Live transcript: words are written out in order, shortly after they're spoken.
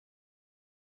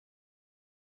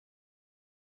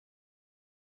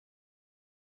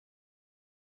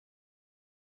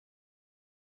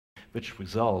which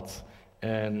results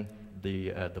in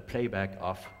the playback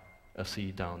of a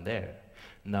C down there.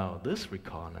 Now this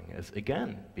recording is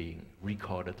again being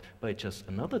recorded by just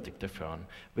another dictaphone,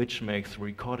 which makes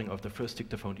recording of the first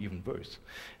dictaphone even worse.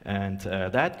 And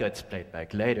that gets played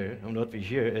back later, and what we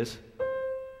hear is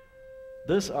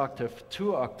this octave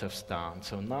 2 octaves down,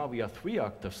 so now we are 3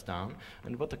 octaves down,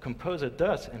 and what the composer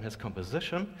does in his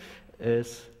composition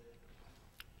is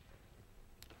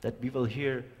that we will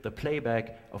hear the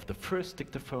playback of the first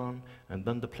dictaphone and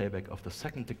then the playback of the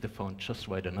second dictaphone just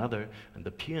right another, and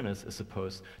the pianist is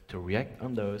supposed to react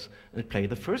on those and play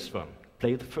the first one,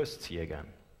 play the first C again.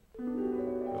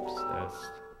 Oops, that's...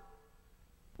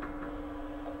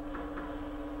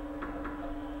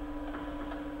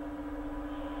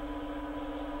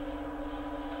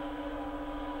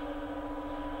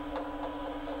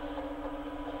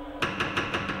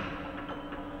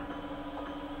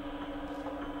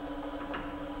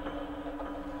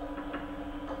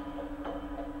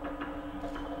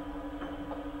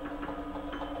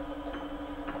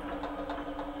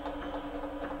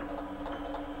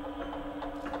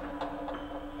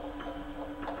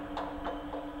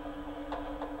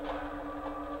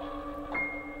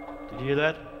 Did you hear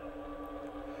that?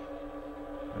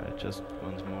 Just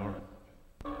once more.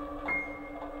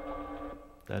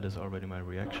 That is already my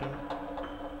reaction.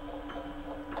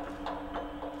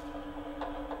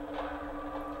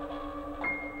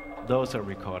 Those are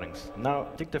recordings. Now,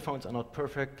 dictaphones are not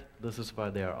perfect. This is why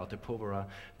they are alto povera.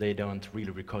 They don't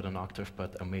really record an octave,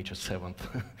 but a major seventh.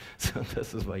 So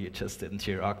this is why you just didn't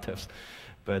hear octaves,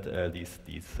 but these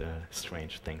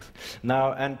strange things.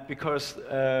 Now, and because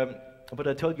what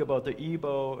I told you about the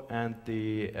EBO and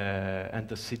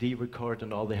the CD record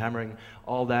and all the hammering,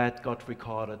 all that got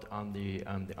recorded on the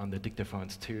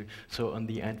dictaphones too. So in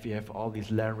the end, we have all these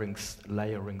layering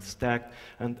stacked.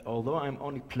 And although I'm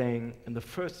only playing in the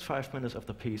first 5 minutes of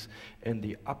the piece in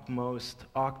the upmost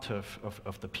octave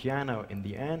of the piano, in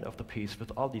the end of the piece,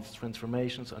 with all these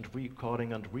transformations and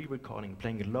recording and re-recording,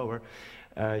 playing it lower,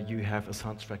 you have a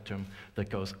sound spectrum that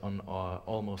goes on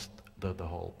almost the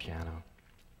whole piano.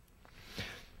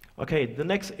 Okay, the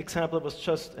next example was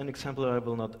just an example. I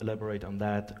will not elaborate on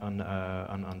that, on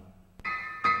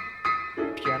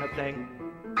piano playing.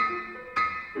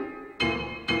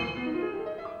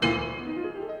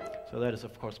 So that is,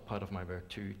 of course, part of my work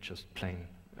too, just playing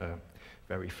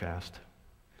very fast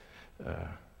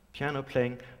piano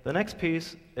playing. The next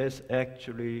piece is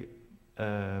actually,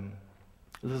 this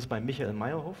is by Michael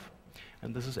Maierhof,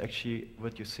 and this is actually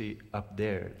what you see up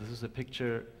there. This is a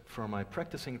picture from my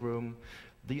practicing room.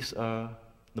 These are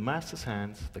the master's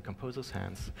hands, the composer's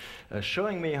hands,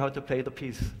 showing me how to play the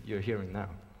piece you're hearing now.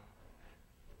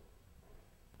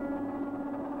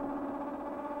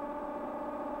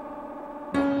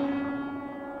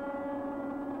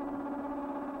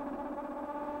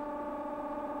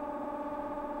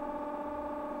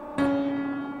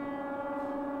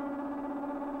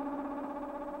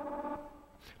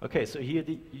 Okay, so here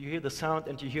you hear the sound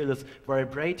and you hear this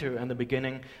vibrator in the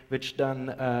beginning, which then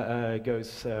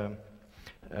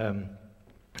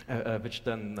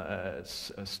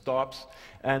stops.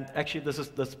 And actually, this is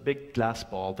this big glass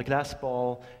ball. The glass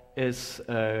ball is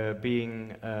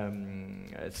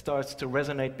it starts to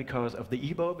resonate because of the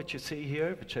EBO, which you see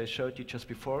here, which I showed you just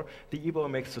before. The EBO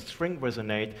makes the string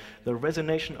resonate. The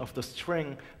resonation of the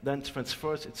string then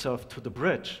transfers itself to the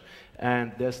bridge.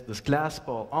 And there's this glass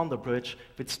ball on the bridge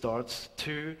which starts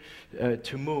to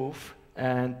move,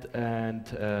 and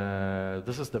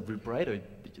this is the vibrato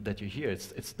that you hear.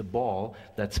 It's the ball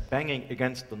that's banging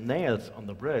against the nails on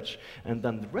the bridge, and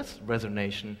then the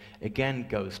resonation again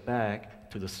goes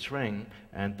back to the string,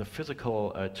 and the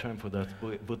physical term for that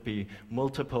would be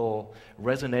multiple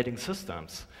resonating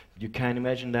systems. You can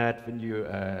imagine that when you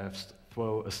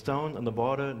throw a stone in the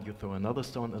water, and you throw another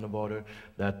stone in the water,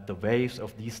 that the waves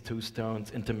of these two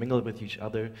stones intermingle with each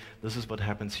other. This is what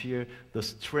happens here. The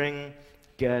string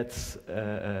gets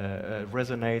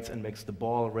resonates and makes the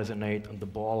ball resonate, and the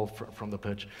ball from the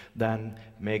pitch then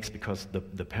makes, because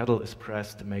the pedal is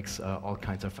pressed, makes all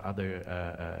kinds of other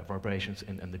vibrations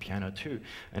in the piano too.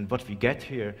 And what we get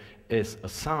here is a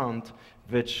sound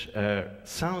which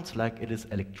sounds like it is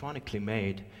electronically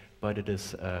made, but it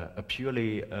is a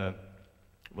purely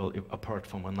well, apart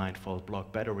from a 9-volt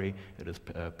block battery, it is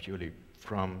purely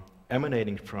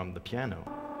emanating from the piano.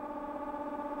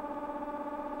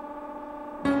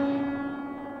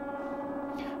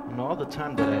 And all the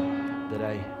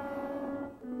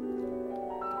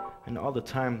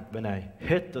time when I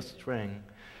hit the string,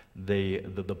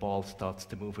 the ball starts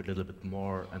to move a little bit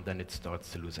more, and then it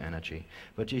starts to lose energy.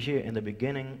 But you hear in the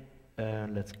beginning,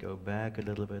 let's go back a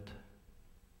little bit.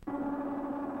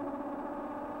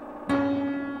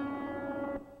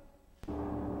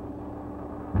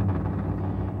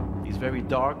 very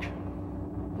dark.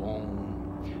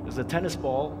 Boom. There's a tennis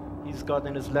ball he's got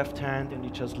in his left hand, and you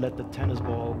just let the tennis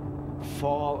ball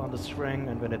fall on the string,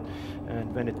 and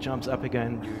when it jumps up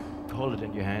again, you hold it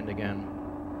in your hand again.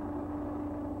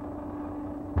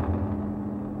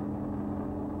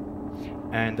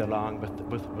 And along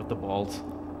with the balls,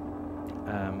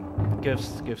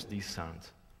 gives these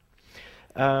sounds.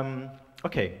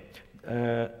 Okay,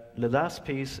 the last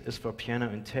piece is for piano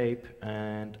and tape,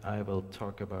 and I will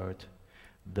talk about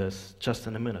this just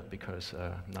in a minute, because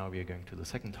now we are going to the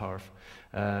second half,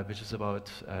 which is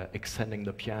about extending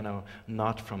the piano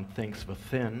not from things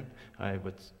within. I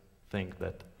would think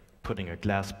that putting a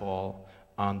glass ball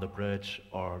on the bridge,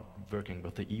 or working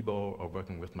with the E-bow, or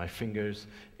working with my fingers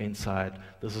inside.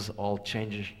 This is all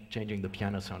changing the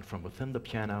piano sound from within the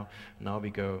piano. Now we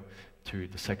go to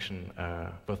the section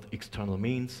with external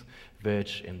means,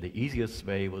 which in the easiest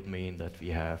way would mean that we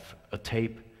have a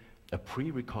tape, a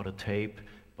pre-recorded tape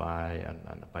by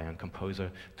a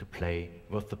composer to play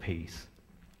with the piece.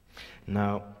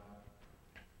 Now,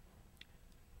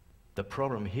 the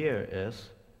problem here is,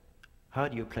 how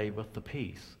do you play with the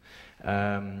piece?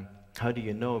 How do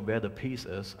you know where the piece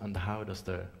is, and how does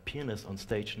the pianist on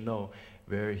stage know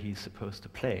where he's supposed to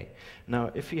play?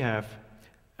 Now, if you have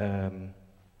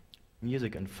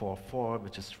music in 4/4,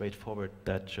 which is straightforward,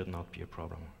 that should not be a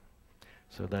problem.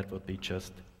 So that would be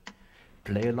just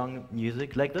play along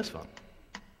music like this one.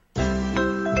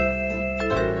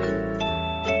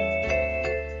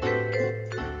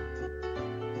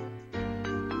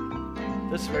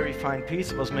 This very fine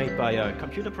piece was made by a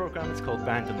computer program. It's called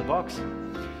Band in the Box.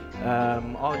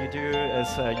 All you do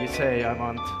is you say, I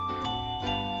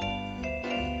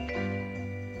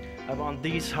want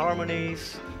these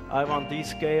harmonies, I want these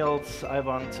scales, I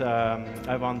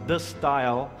want this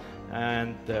style,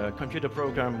 and the computer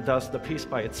program does the piece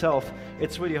by itself.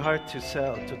 It's really hard to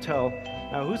tell.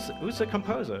 Now, who's the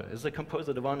composer? Is the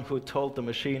composer the one who told the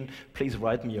machine, please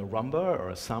write me a rumba or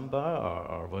a samba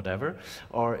or whatever?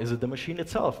 Or is it the machine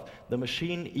itself? The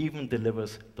machine even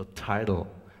delivers the title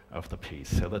of the piece.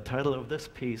 So the title of this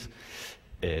piece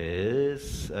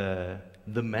is The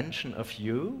Mention of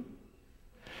You.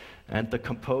 And the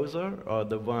composer, or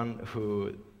the one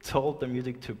who told the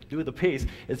music to do the piece,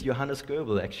 is Johannes.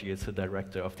 Actually, it's the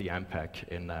director of the AMPAC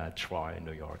in Troy,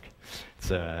 New York.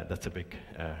 That's a big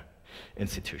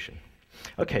institution.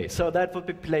 Okay, so that would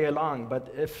be play along, but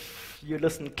if you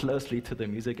listen closely to the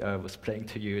music I was playing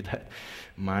to you, that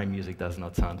my music does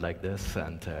not sound like this,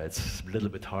 and it's a little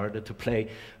bit harder to play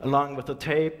along with the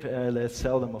tape. There's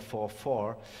seldom a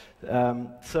 4/4.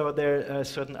 So there are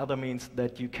certain other means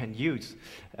that you can use.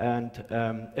 And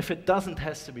if it doesn't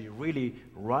has to be really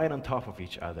right on top of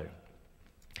each other.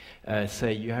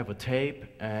 Say you have a tape,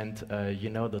 and you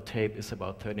know the tape is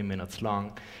about 30 minutes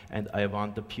long, and I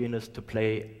want the pianist to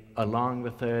play along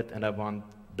with it, and I want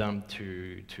them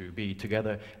to be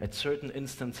together at certain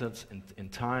instances in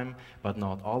time, but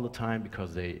not all the time,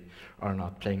 because they are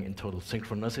not playing in total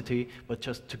synchronicity, but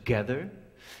just together.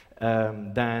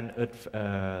 Then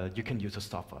you can use a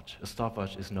stopwatch. A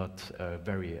stopwatch is not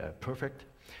very perfect,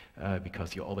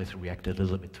 because you always react a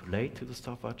little bit too late to the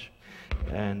stopwatch.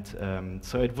 And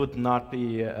so it would not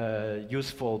be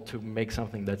useful to make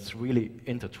something that's really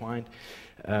intertwined.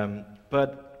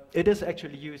 But it is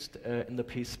actually used in the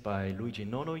piece by Luigi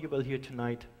Nono you will hear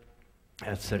tonight,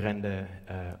 Serende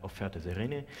Offerte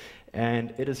Serene.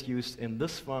 And it is used in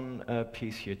this one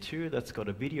piece here too, that's got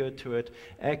a video to it.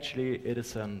 Actually, it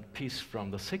is a piece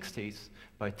from the 60s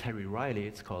by Terry Riley.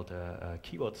 It's called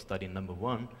Keyboard Study Number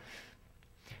 1.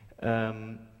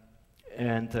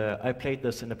 And I played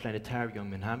this in a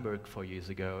planetarium in Hamburg 4 years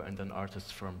ago, and an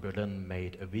artist from Berlin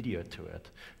made a video to it.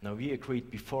 Now, we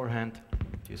agreed beforehand,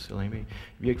 do you still hear me?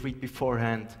 We agreed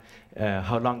beforehand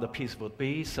how long the piece would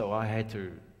be, so I had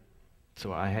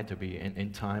to be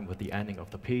in time with the ending of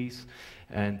the piece.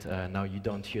 And now you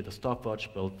don't hear the stopwatch,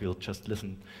 but we'll just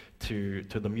listen to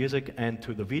the music and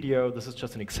to the video. This is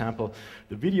just an example.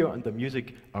 The video and the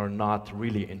music are not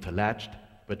really interlatched,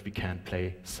 but we can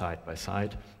play side by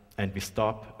side. And we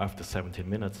stop after 17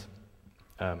 minutes,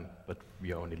 but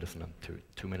we are only listening to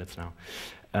 2 minutes now.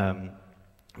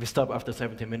 We stop after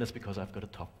 17 minutes because I've got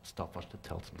a stopwatch that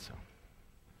tells me so.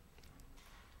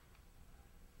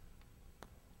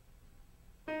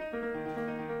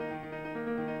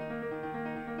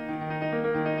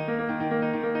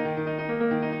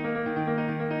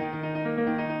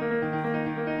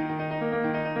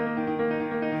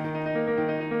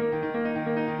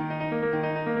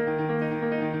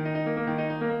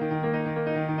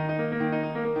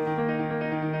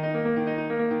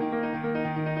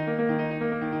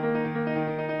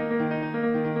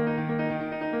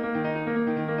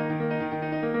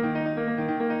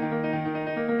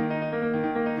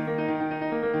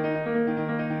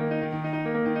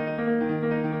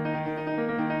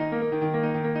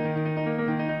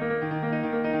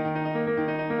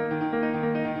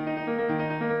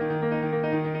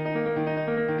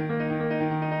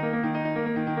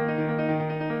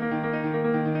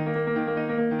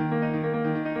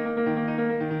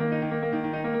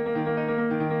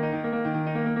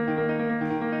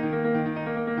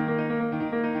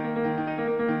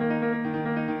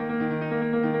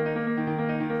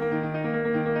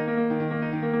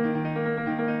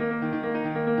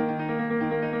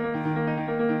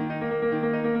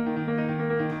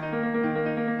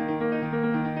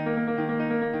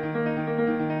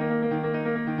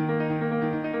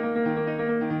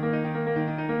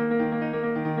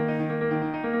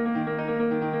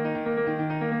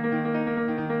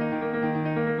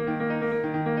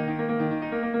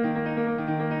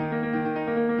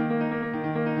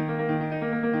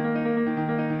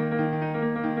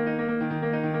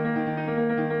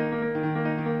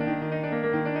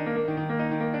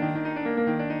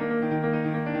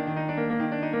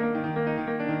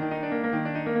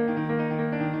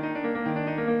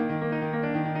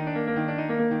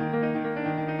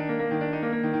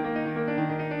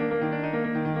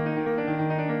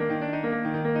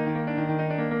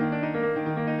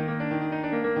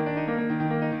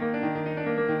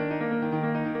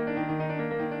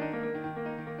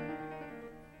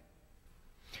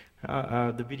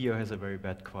 The video has a very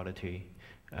bad quality.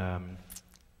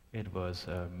 It was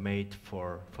made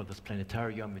for this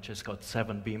planetarium, which has got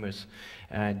 7 beamers,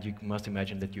 and you must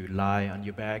imagine that you lie on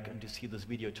your back and you see this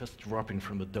video just dropping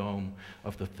from the dome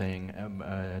of the thing,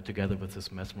 together with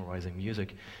this mesmerizing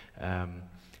music.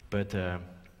 But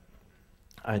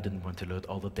I didn't want to load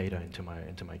all the data into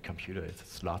my computer.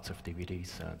 It's lots of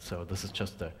DVDs, so this is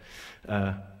just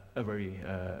a very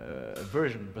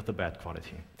version with a bad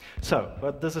quality. So,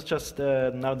 but this is just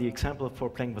now the example for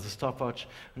playing with a stopwatch.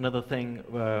 Another thing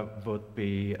would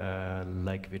be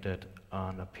like we did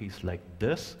on a piece like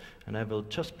this, and I will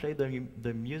just play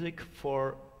the music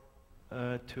for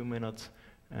 2 minutes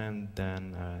and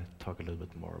then talk a little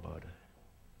bit more about it.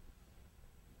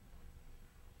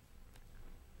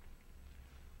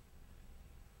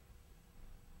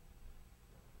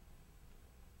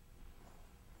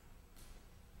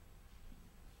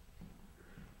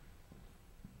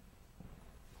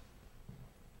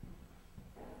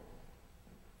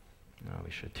 Now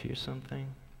we should hear something.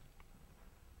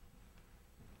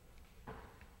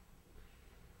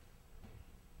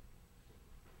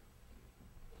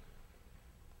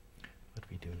 But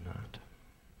we do not.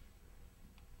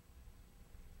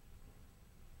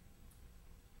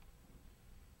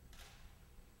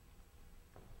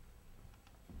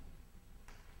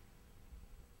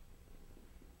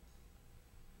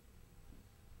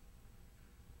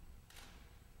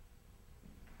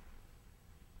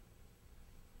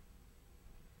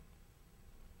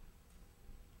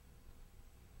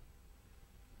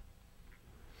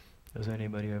 Does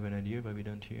anybody have an idea why we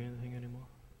don't hear anything anymore?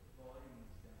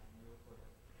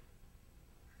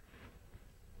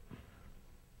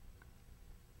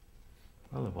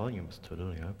 Well, the volume is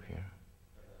totally up here.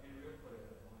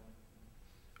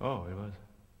 Oh, it was.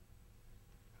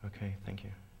 Okay, thank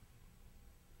you.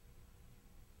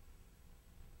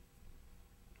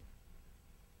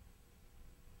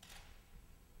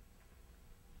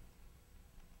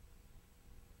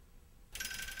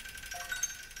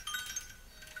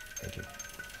 Thank you.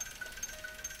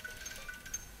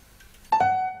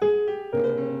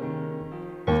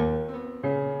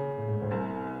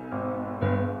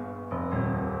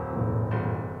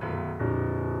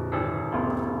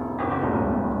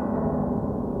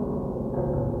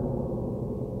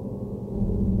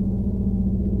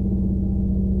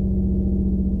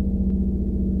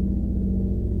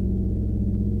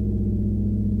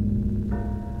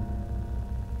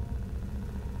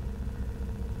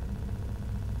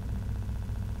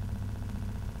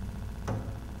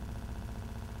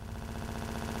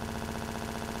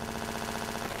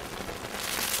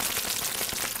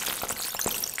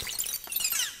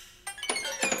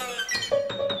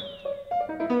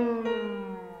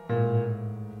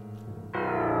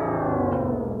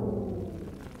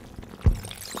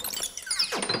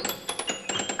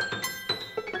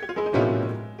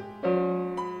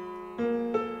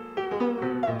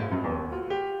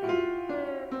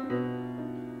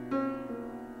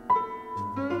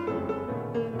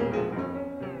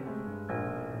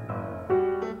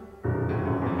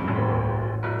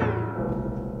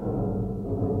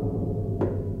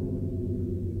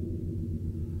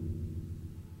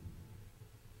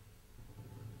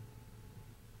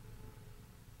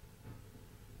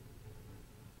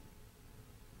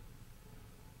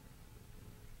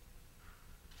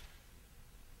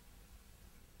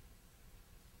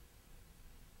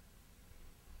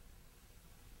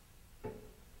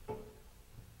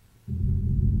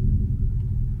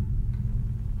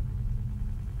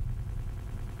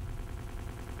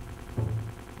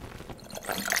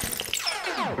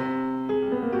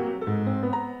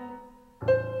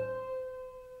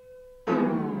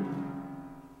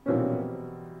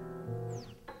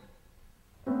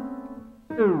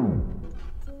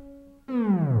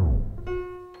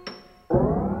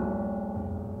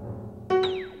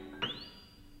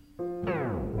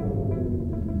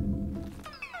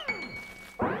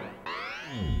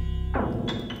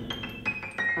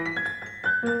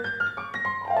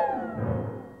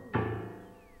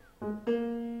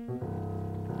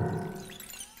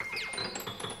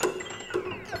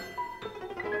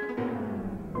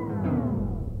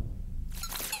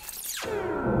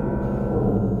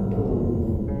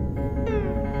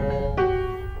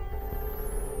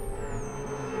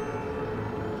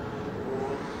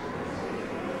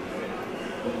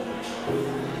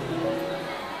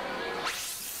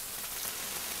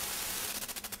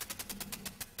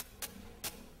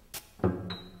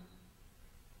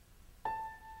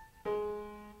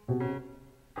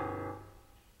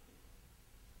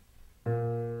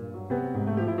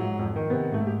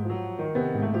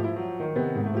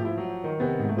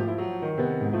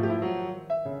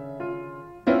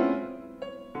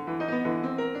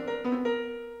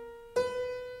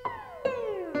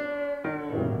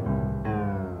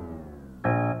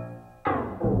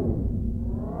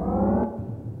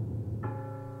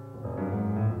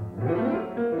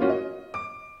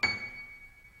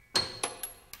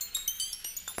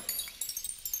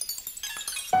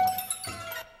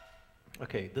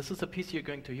 Okay, this is a piece you're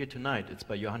going to hear tonight. It's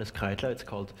by Johannes Kreidler. It's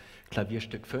called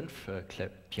Klavierstück 5,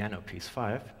 Piano Piece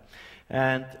 5.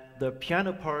 And the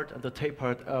piano part and the tape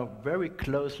part are very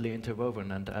closely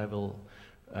interwoven, and I will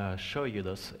show you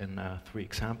this in 3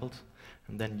 examples,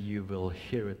 and then you will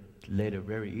hear it later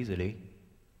very easily.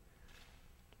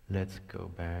 Let's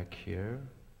go back here.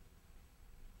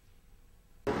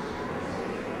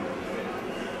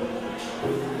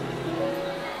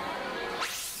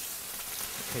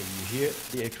 Okay, you hear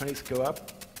the electronics go up,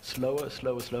 slower,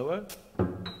 slower, slower,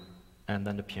 and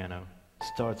then the piano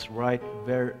starts right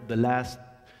where the last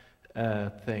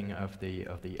thing of the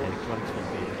electronics will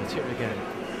be. Let's hear it again.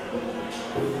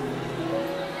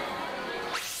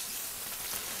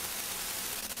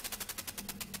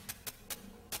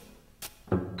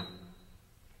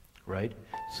 Right.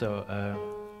 So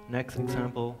next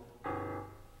example.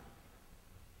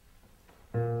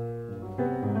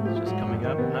 It's just coming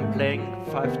up. I'm playing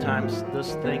 5 times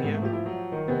this thing here.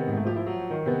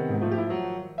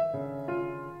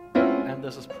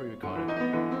 This is pre-recorded.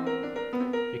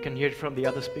 You can hear it from the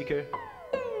other speaker.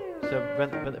 So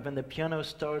when the piano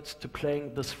starts to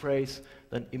playing this phrase,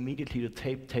 then immediately the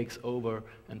tape takes over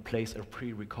and plays a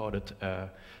pre-recorded,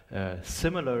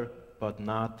 similar but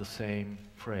not the same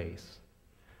phrase.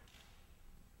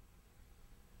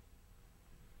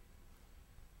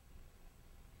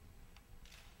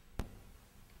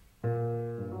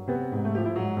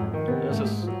 This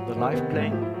is the live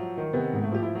playing.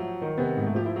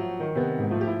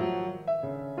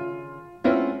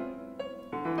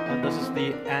 This is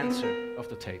the answer of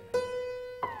the tape.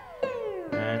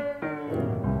 And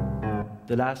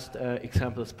the last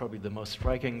example is probably the most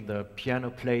striking. The piano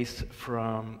plays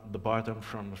from the bottom,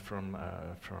 from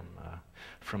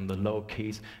the low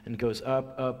keys, and goes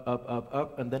up, up, up, up,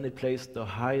 up, and then it plays the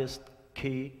highest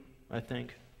key, I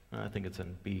think it's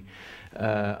in B,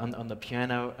 on the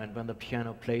piano, and when the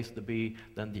piano plays the B,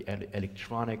 then the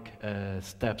electronic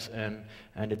steps in,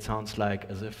 and it sounds like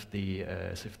as if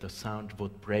the sound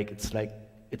would break. It's like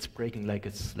it's breaking, like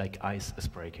it's like ice is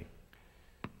breaking.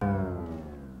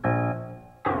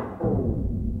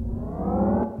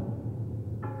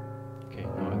 Okay,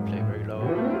 now I play very low,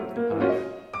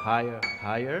 higher,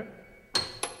 higher,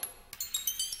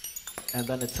 and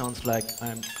then it sounds like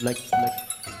I'm like.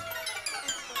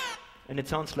 And it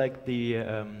sounds like the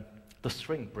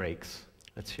string breaks.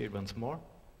 Let's hear it once more.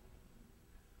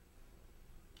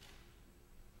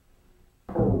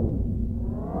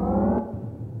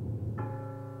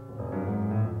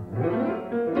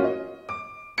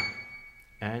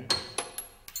 And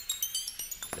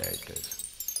there it goes.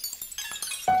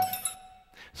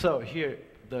 So here,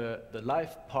 the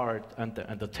live part and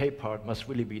the tape part must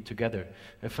really be together.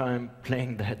 If I'm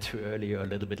playing that too early or a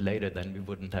little bit later, then we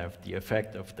wouldn't have the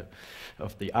effect of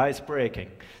the ice breaking.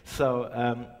 So,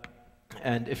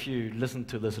 and if you listen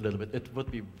to this a little bit, it would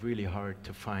be really hard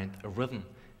to find a rhythm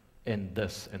in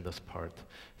this part.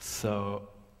 So,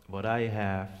 what I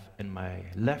have in my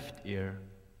left ear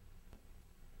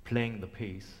playing the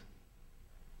piece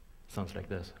sounds like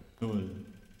this. 0,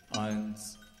 1,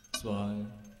 2, 3,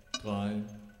 4,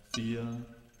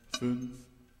 5,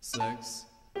 6,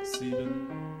 7,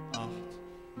 8,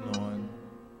 9,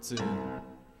 10.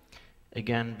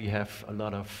 Again, we have a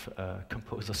lot of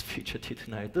composers featured here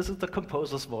tonight. This is the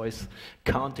composer's voice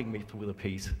counting me through the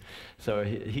piece. So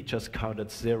he just counted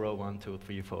 0, 1, 2,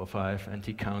 3, 4, 5, and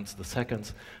he counts the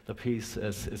seconds. The piece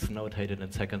is notated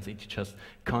in seconds. He just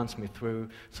counts me through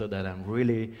so that I'm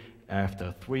really,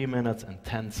 after 3 minutes and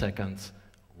 10 seconds,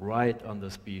 right on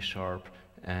this B sharp,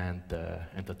 and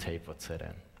the tape would sit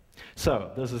in. So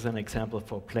this is an example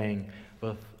for playing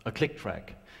with a click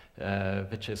track,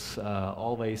 which is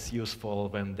always useful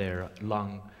when there are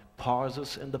long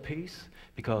pauses in the piece,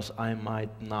 because I might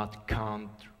not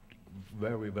count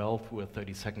very well through a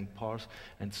 30-second pause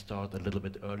and start a little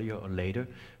bit earlier or later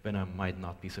when I might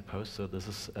not be supposed. So this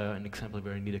is an example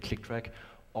where you need a click track,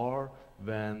 or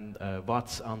when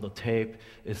what's on the tape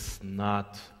is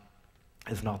not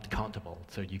countable,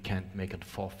 so you can't make it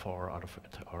 4/4 out of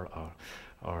it,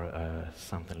 or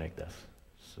something like this.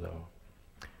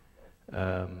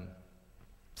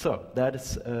 So that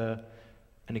is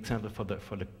an example for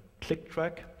the click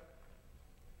track.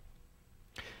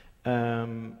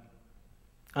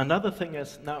 Another thing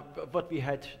is, now what we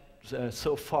had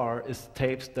so far is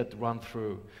tapes that run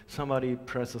through. Somebody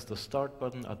presses the start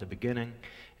button at the beginning,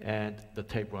 and the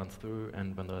tape runs through,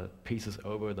 and when the piece is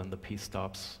over, then the piece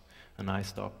stops. And I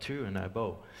stop too, and I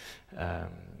bow.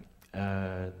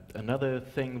 Another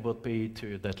thing would be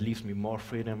that leaves me more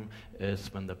freedom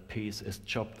is when the piece is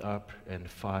chopped up in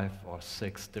 5 or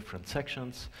 6 different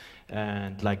sections,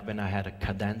 and like when I had a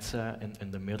cadenza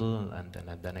in the middle, and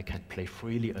then I can play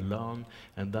freely alone,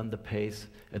 and then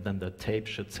the tape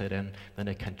should set in, then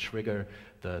I can trigger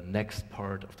the next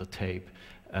part of the tape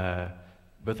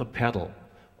with a pedal.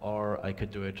 Or I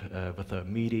could do it with a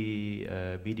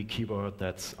MIDI keyboard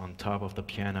that's on top of the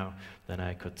piano. Then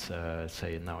I could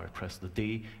say, now I press the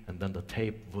D, and then the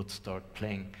tape would start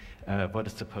playing what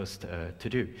it's supposed to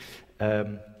do.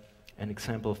 An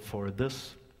example for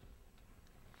this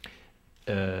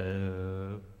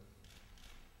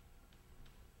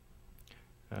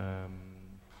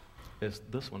is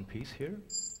this one piece here.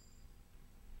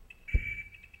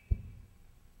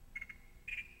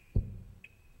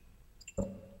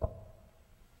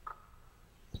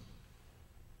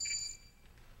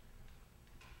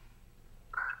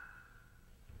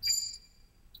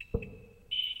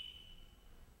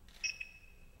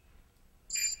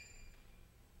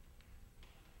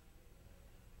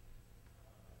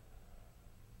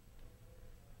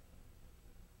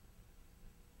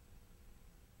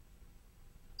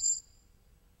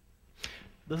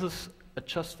 This is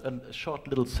just a short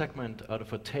little segment out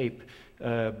of a tape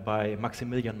by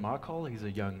Maximilian Markol. He's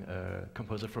a young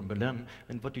composer from Berlin,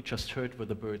 and what you just heard were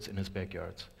the birds in his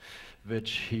backyard,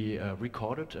 which he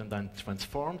recorded and then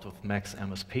transformed with Max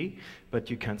MSP, but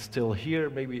you can still hear,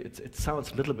 maybe it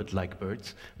sounds a little bit like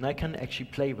birds, and I can actually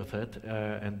play with it,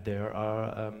 and there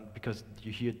are, because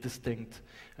you hear distinct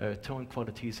tone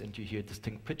qualities and you hear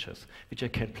distinct pitches, which I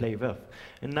can play with.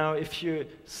 And now if you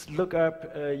look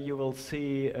up, you will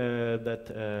see that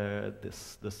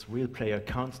this real player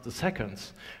counts the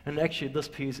seconds, and actually this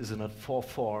piece is in a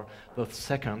 4/4 with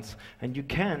seconds, and you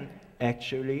can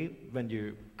actually, when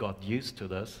you got used to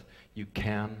this, you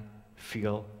can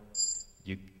feel,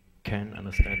 you can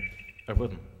understand a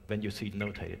rhythm when you see it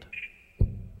notated.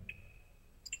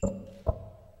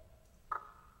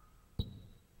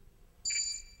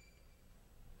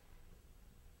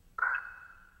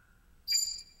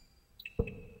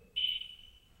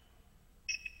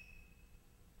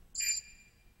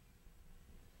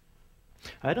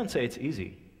 I don't say it's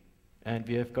easy, and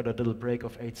we have got a little break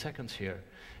of 8 seconds here.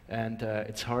 And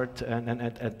it's hard, and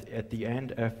at the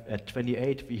end, at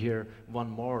 28, we hear one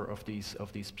more of these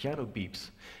piano beeps,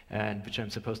 and which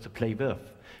I'm supposed to play with.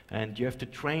 And you have to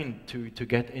train to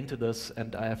get into this,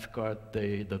 and I've got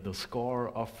the score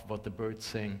of what the birds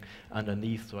sing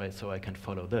underneath, so I can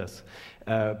follow this.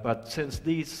 But since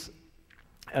these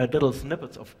little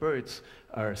snippets of birds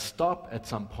stop at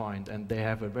some point, and they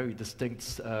have a very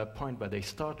distinct point where they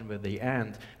start and where they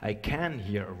end, I can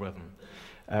hear a rhythm.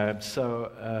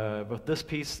 With this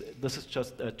piece, this is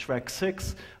just track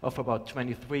 6 of about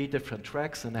 23 different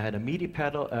tracks, and I had a MIDI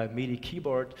pedal, a MIDI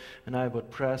keyboard, and I would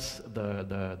press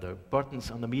the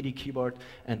buttons on the MIDI keyboard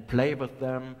and play with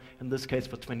them, in this case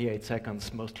for 28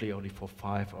 seconds, mostly only for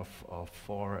 5 or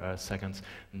 4 seconds,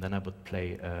 and then I would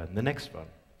play the next one.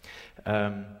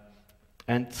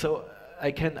 And so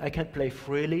I can play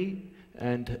freely,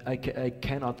 and I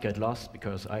cannot get lost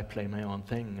because I play my own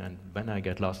thing, and when I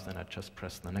get lost, then I just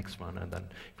press the next one, and then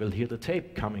we'll hear the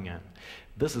tape coming in.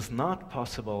 This is not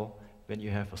possible when you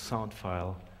have a sound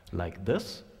file like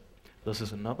this. This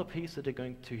is another piece that you're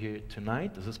going to hear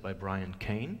tonight. This is by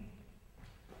Kane.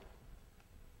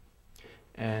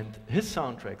 And his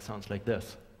soundtrack sounds like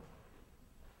this.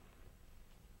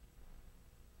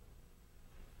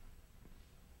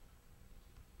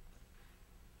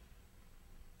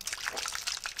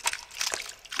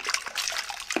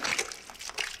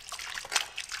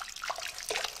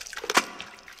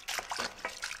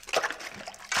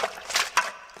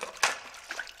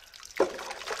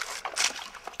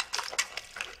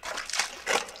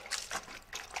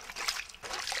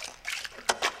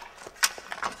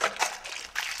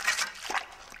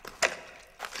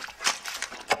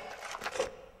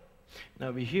 Now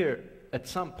we hear, at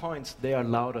some points, they are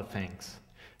louder things.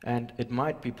 And it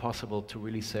might be possible to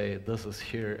really say, this is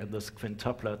here in this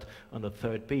quintuplet on the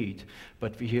 3rd beat,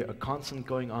 but we hear a constant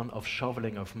going on of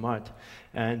shoveling of mud.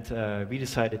 And we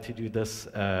decided to do this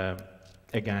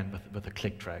again with a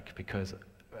click track, because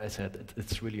I said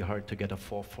it's really hard to get a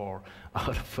 4/4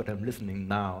 out of what I'm listening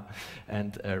now,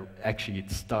 and actually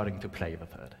it's starting to play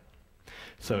with it.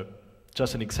 So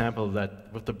just an example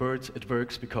that with the birds it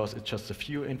works because it's just a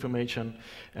few information,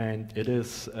 and it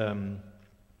is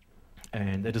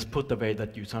put the way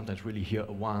that you sometimes really hear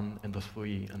a 1 and a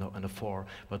 3 and a 4,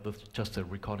 but with just a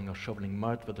recording of shoveling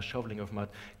mud, with the shoveling of mud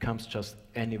comes just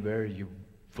anywhere you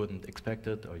wouldn't expect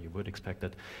it, or you would expect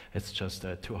it. It's just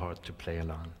too hard to play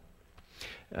along.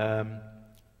 The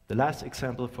last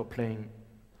example for playing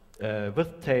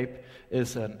with tape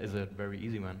is a very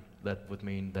easy one. That would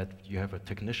mean that you have a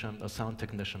technician, a sound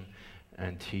technician,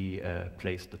 and he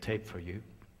plays the tape for you.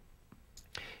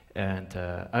 And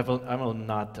I will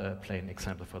not play an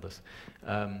example for this.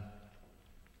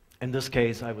 In this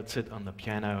case, I would sit on the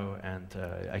piano and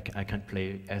I can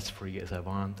play as free as I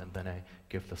want, and then I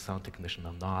give the sound technician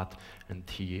a nod, and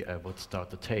he would start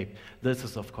the tape. This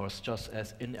is, of course, just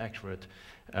as inaccurate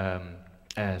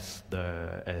as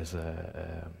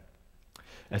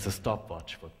a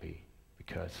stopwatch would be,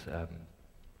 because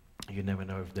you never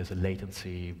know if there's a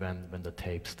latency when the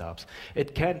tape stops.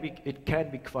 It can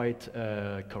be quite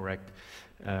correct.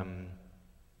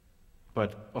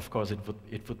 But of course, it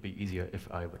would be easier if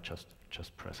I would just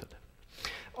press it.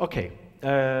 Okay,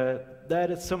 that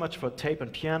is so much for tape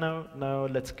and piano. Now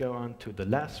let's go on to the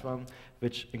last one,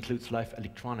 which includes live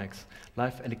electronics.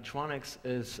 Live electronics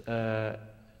is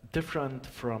different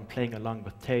from playing along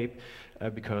with tape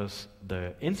because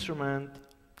the instrument,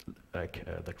 like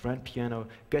the grand piano,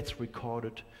 gets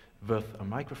recorded with a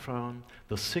microphone.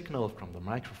 The signal from the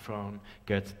microphone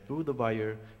gets through the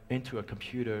wire into a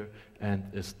computer and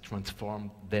is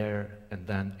transformed there and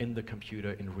then in the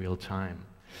computer in real time.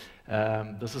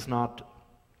 This is not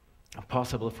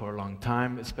possible for a long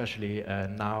time, especially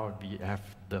now we have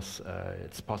this,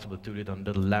 it's possible to do it on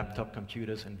little laptop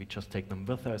computers and we just take them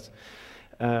with us.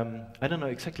 I don't know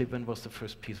exactly when was the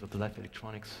first piece with the live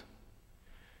electronics.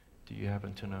 Do you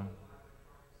happen to know?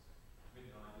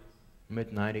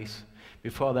 Mid-90s.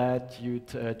 Before that, you'd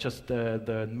just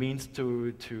the means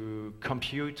to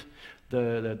compute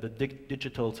the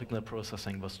digital signal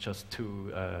processing was just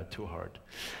too hard.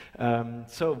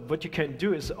 So what you can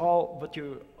do is all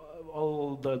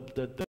the